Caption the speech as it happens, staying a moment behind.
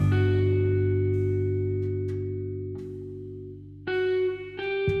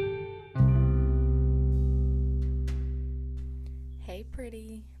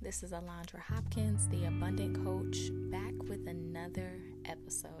This is Alondra Hopkins, the Abundant Coach, back with another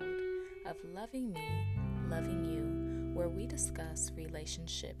episode of Loving Me, Loving You, where we discuss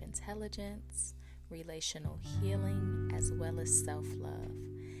relationship intelligence, relational healing, as well as self-love.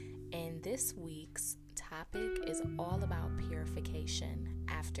 And this week's topic is all about purification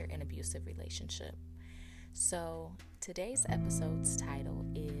after an abusive relationship. So today's episode's title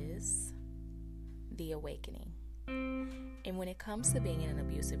is The Awakening. And when it comes to being in an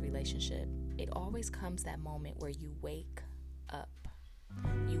abusive relationship, it always comes that moment where you wake up.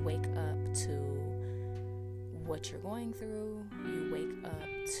 You wake up to what you're going through. You wake up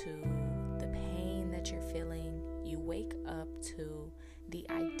to the pain that you're feeling. You wake up to the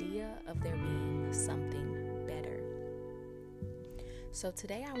idea of there being something better. So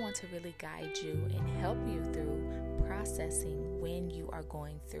today I want to really guide you and help you through processing when you are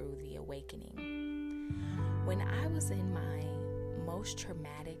going through the awakening. When I was in my most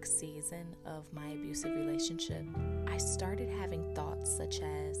traumatic season of my abusive relationship, I started having thoughts such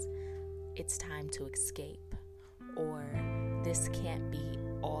as, it's time to escape, or this can't be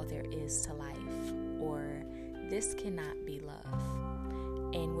all there is to life, or this cannot be love.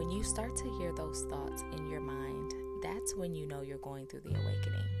 And when you start to hear those thoughts in your mind, that's when you know you're going through the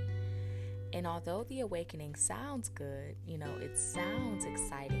awakening. And although the awakening sounds good, it sounds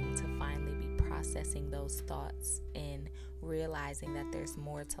exciting to finally be processing those thoughts and realizing that there's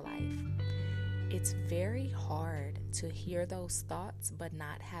more to life. It's very hard to hear those thoughts but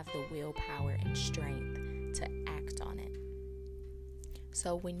not have the willpower and strength to act on it.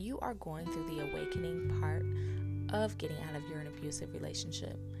 So when you are going through the awakening part of getting out of your abusive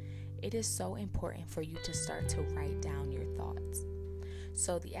relationship, it is so important for you to start to write down your thoughts.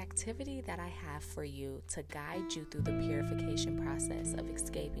 So the activity that I have for you to guide you through the purification process of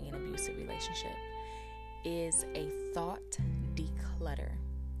escaping an abusive relationship is a thought declutter.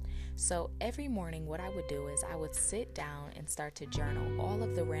 So every morning what I would do is I would sit down and start to journal all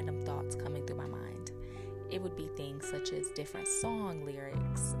of the random thoughts coming through my mind. It would be things such as different song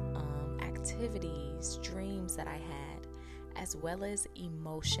lyrics, activities, dreams that I had, as well as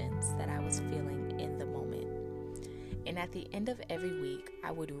emotions that I was feeling in the moment. And at the end of every week, I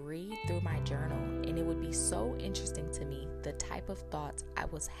would read through my journal, and it would be so interesting to me the type of thoughts I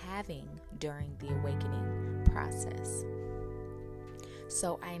was having during the awakening process.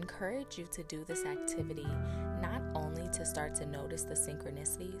 So I encourage you to do this activity not only to start to notice the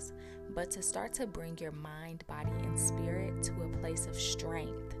synchronicities, but to start to bring your mind, body, and spirit to a place of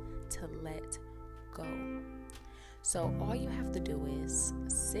strength to let go. So all you have to do is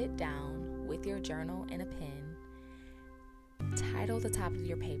sit down with your journal and a pen, title the top of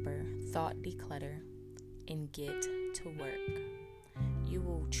your paper, Thought Declutter, and get to work. You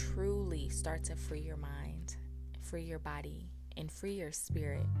will truly start to free your mind, free your body, and free your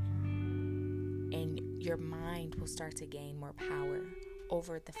spirit. And your mind will start to gain more power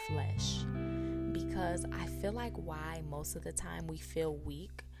over the flesh. Because I feel like why most of the time we feel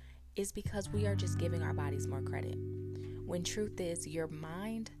weak is because we are just giving our bodies more credit. When truth is, your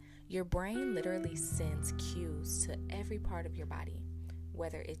brain literally sends cues to every part of your body,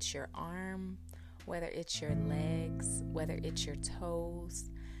 whether it's your arm, whether it's your legs, whether it's your toes.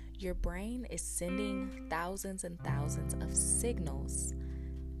 Your brain is sending thousands and thousands of signals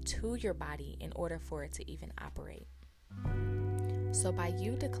to your body in order for it to even operate. So by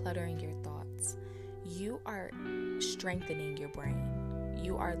you decluttering your thoughts, you are strengthening your brain.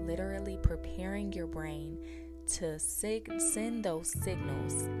 You are literally preparing your brain to send those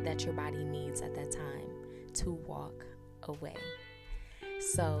signals that your body needs at that time to walk away.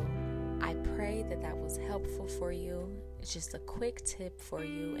 So I pray that was helpful for you. It's just a quick tip for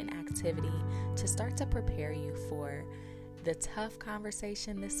you, an activity to start to prepare you for the tough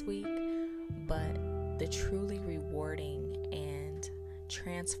conversation this week, but the truly rewarding and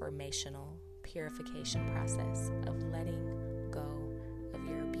transformational purification process of letting go of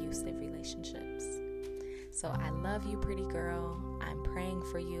your abusive relationships. So I love you, pretty girl. I'm praying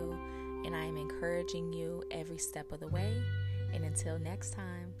for you, and I am encouraging you every step of the way. And until next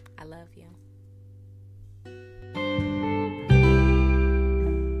time, I love you.